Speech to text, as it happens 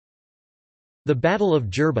The Battle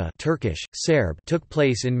of Djerba Turkish, Serb took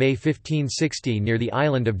place in May 1560 near the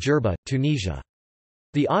island of Djerba, Tunisia.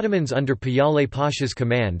 The Ottomans under Piyale Pasha's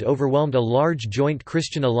command overwhelmed a large joint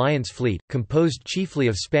Christian alliance fleet, composed chiefly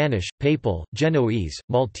of Spanish, Papal, Genoese,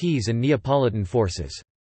 Maltese and Neapolitan forces.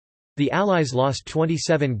 The Allies lost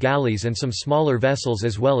 27 galleys and some smaller vessels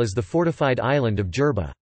as well as the fortified island of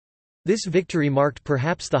Djerba. This victory marked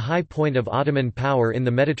perhaps the high point of Ottoman power in the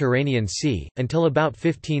Mediterranean Sea. Until about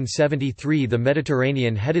 1573, the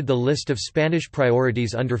Mediterranean headed the list of Spanish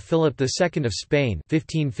priorities under Philip II of Spain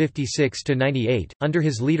 (1556–98). Under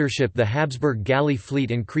his leadership, the Habsburg galley fleet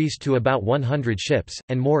increased to about 100 ships,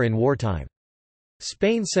 and more in wartime.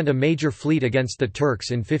 Spain sent a major fleet against the Turks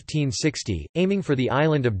in 1560, aiming for the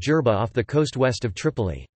island of Djerba off the coast west of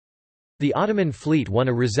Tripoli. The Ottoman fleet won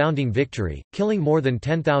a resounding victory, killing more than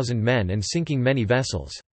 10,000 men and sinking many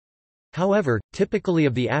vessels. However, typically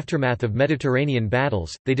of the aftermath of Mediterranean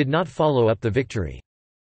battles, they did not follow up the victory.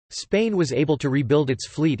 Spain was able to rebuild its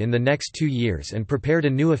fleet in the next 2 years and prepared a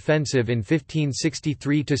new offensive in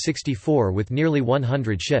 1563–64 with nearly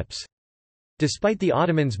 100 ships. Despite the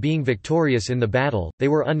Ottomans being victorious in the battle, they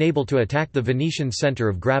were unable to attack the Venetian center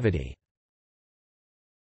of gravity.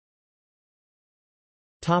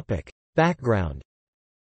 Background.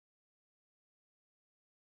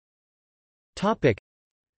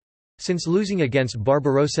 Since losing against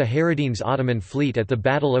Barbarossa Hayretdine's Ottoman fleet at the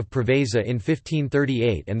Battle of Preveza in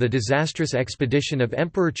 1538 and the disastrous expedition of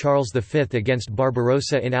Emperor Charles V against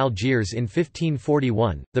Barbarossa in Algiers in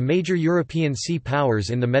 1541, the major European sea powers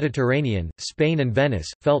in the Mediterranean, Spain and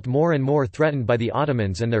Venice, felt more and more threatened by the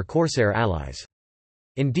Ottomans and their corsair allies.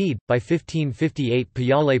 Indeed, by 1558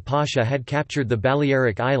 Piyale Pasha had captured the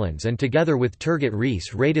Balearic Islands and together with Turgut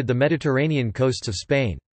Reis raided the Mediterranean coasts of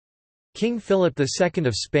Spain. King Philip II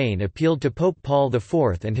of Spain appealed to Pope Paul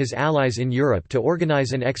IV and his allies in Europe to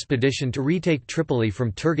organize an expedition to retake Tripoli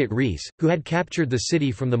from Turgut Reis, who had captured the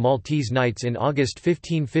city from the Maltese Knights in August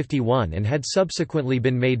 1551 and had subsequently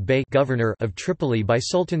been made Bey governor of Tripoli by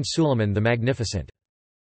Sultan Suleiman the Magnificent.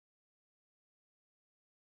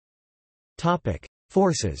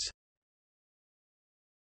 Forces.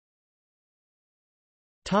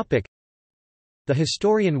 The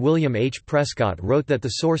historian William H. Prescott wrote that the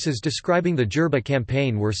sources describing the Djerba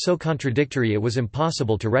campaign were so contradictory it was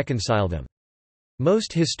impossible to reconcile them.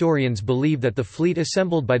 Most historians believe that the fleet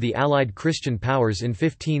assembled by the Allied Christian powers in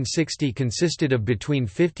 1560 consisted of between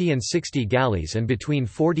 50 and 60 galleys and between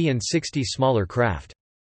 40 and 60 smaller craft.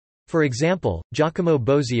 For example, Giacomo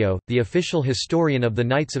Bosio, the official historian of the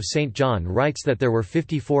Knights of St. John, writes that there were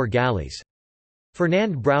 54 galleys.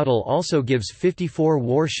 Fernand Braudel also gives 54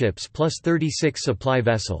 warships plus 36 supply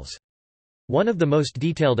vessels. One of the most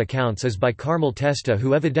detailed accounts is by Carmel Testa,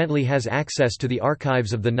 who evidently has access to the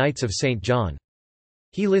archives of the Knights of St. John.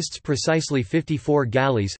 He lists precisely 54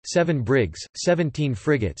 galleys, 7 brigs, 17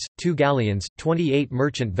 frigates, 2 galleons, 28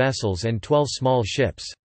 merchant vessels and 12 small ships.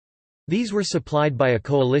 These were supplied by a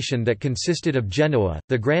coalition that consisted of Genoa,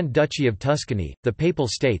 the Grand Duchy of Tuscany, the Papal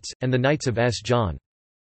States, and the Knights of St. John.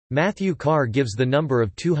 Matthew Carr gives the number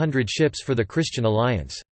of 200 ships for the Christian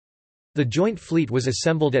alliance. The joint fleet was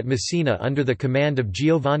assembled at Messina under the command of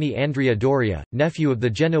Giovanni Andrea Doria, nephew of the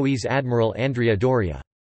Genoese admiral Andrea Doria.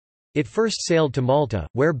 It first sailed to Malta,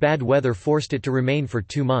 where bad weather forced it to remain for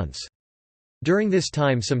 2 months. During this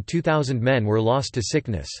time some 2,000 men were lost to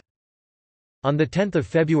sickness. On 10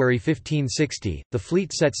 February 1560, the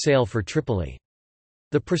fleet set sail for Tripoli.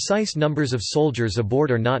 The precise numbers of soldiers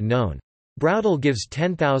aboard are not known. Braudel gives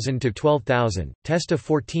 10,000 to 12,000, Testa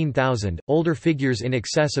 14,000, older figures in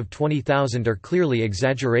excess of 20,000 are clearly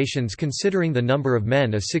exaggerations considering the number of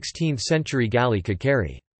men a 16th-century galley could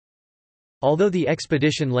carry. Although the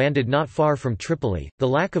expedition landed not far from Tripoli, the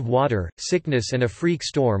lack of water, sickness and a freak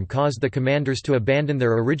storm caused the commanders to abandon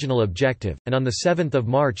their original objective, and on 7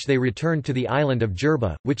 March they returned to the island of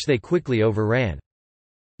Djerba, which they quickly overran.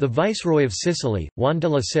 The Viceroy of Sicily, Juan de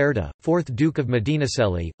la Cerda, 4th Duke of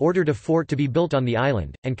Medinaceli, ordered a fort to be built on the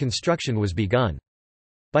island, and construction was begun.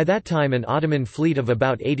 By that time an Ottoman fleet of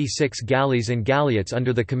about 86 galleys and galleots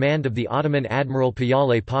under the command of the Ottoman Admiral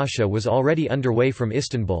Piyale Pasha was already underway from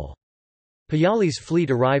Istanbul. Piyale's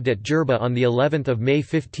fleet arrived at Djerba on the 11th of May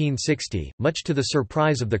 1560, much to the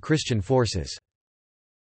surprise of the Christian forces.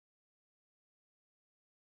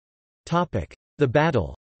 The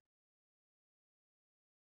battle.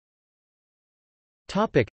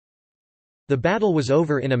 The battle was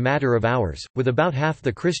over in a matter of hours, with about half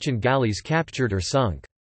the Christian galleys captured or sunk.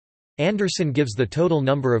 Anderson gives the total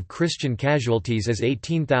number of Christian casualties as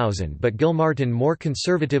 18,000, but Gilmartin more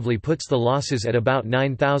conservatively puts the losses at about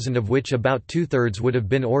 9,000, of which about two-thirds would have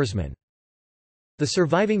been oarsmen. The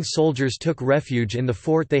surviving soldiers took refuge in the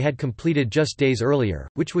fort they had completed just days earlier,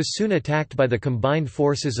 which was soon attacked by the combined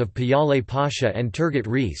forces of Piyale Pasha and Turgut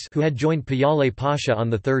Reis, who had joined Piyale Pasha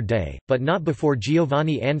on the third day, but not before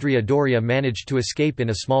Giovanni Andrea Doria managed to escape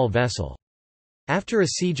in a small vessel. After a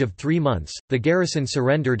siege of 3 months, the garrison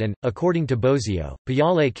surrendered and, according to Bozio,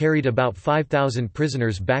 Piyale carried about 5,000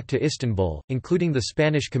 prisoners back to Istanbul, including the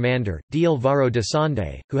Spanish commander, D. Alvaro de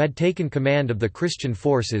Sande, who had taken command of the Christian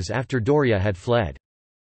forces after Doria had fled.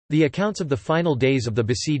 The accounts of the final days of the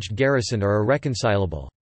besieged garrison are irreconcilable.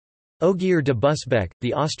 Ogier de Busbecq,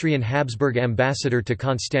 the Austrian Habsburg ambassador to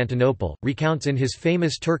Constantinople, recounts in his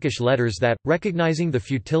famous Turkish letters that, recognizing the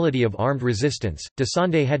futility of armed resistance, de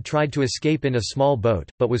Sande had tried to escape in a small boat,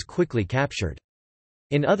 but was quickly captured.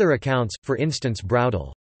 In other accounts, for instance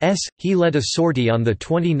Braudel, he led a sortie on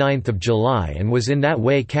 29 July and was in that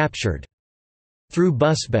way captured. Through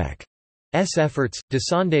Busbecq's efforts, de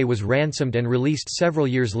Sande was ransomed and released several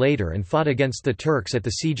years later and fought against the Turks at the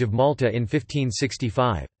Siege of Malta in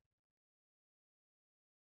 1565.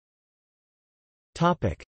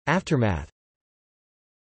 Aftermath.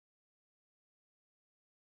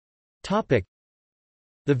 The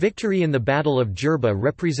victory in the Battle of Djerba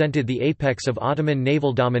represented the apex of Ottoman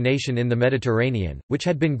naval domination in the Mediterranean, which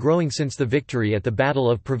had been growing since the victory at the Battle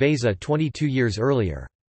of Preveza 22 years earlier.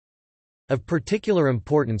 Of particular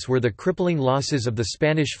importance were the crippling losses of the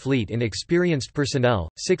Spanish fleet in experienced personnel,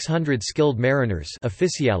 600 skilled mariners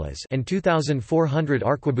and 2,400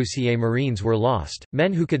 arquebusier marines were lost,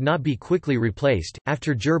 men who could not be quickly replaced.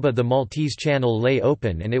 After Djerba, the Maltese Channel lay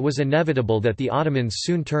open, and it was inevitable that the Ottomans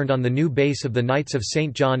soon turned on the new base of the Knights of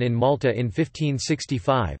St. John in Malta in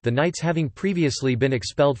 1565, the Knights having previously been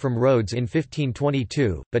expelled from Rhodes in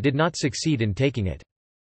 1522, but did not succeed in taking it.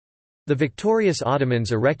 The victorious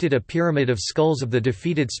Ottomans erected a pyramid of skulls of the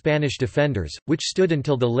defeated Spanish defenders, which stood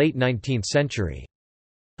until the late 19th century.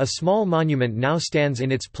 A small monument now stands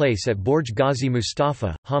in its place at Borj Ghazi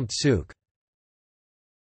Mustafa, Hamt Souk.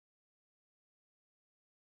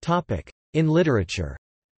 In literature.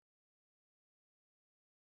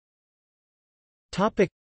 The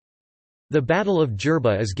Battle of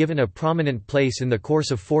Djerba is given a prominent place in The Course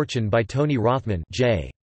of Fortune by Tony Rothman J.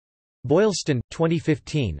 Boylston,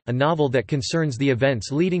 2015, a novel that concerns the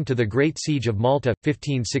events leading to the Great Siege of Malta,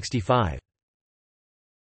 1565.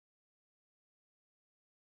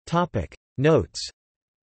 Notes.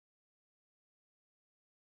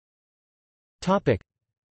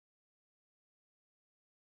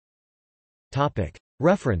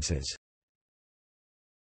 References.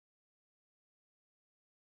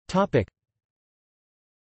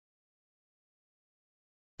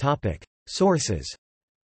 Sources.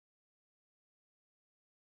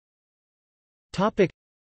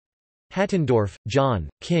 Hattendorf, John,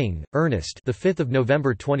 King, Ernest. The 5th of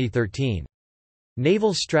November 2013.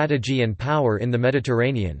 Naval Strategy and Power in the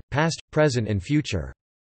Mediterranean: Past, Present and Future.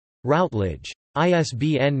 Routledge.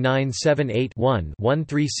 ISBN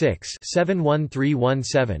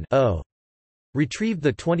 978-1-136-71317-0.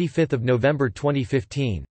 Retrieved 25 November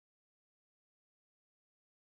 2015.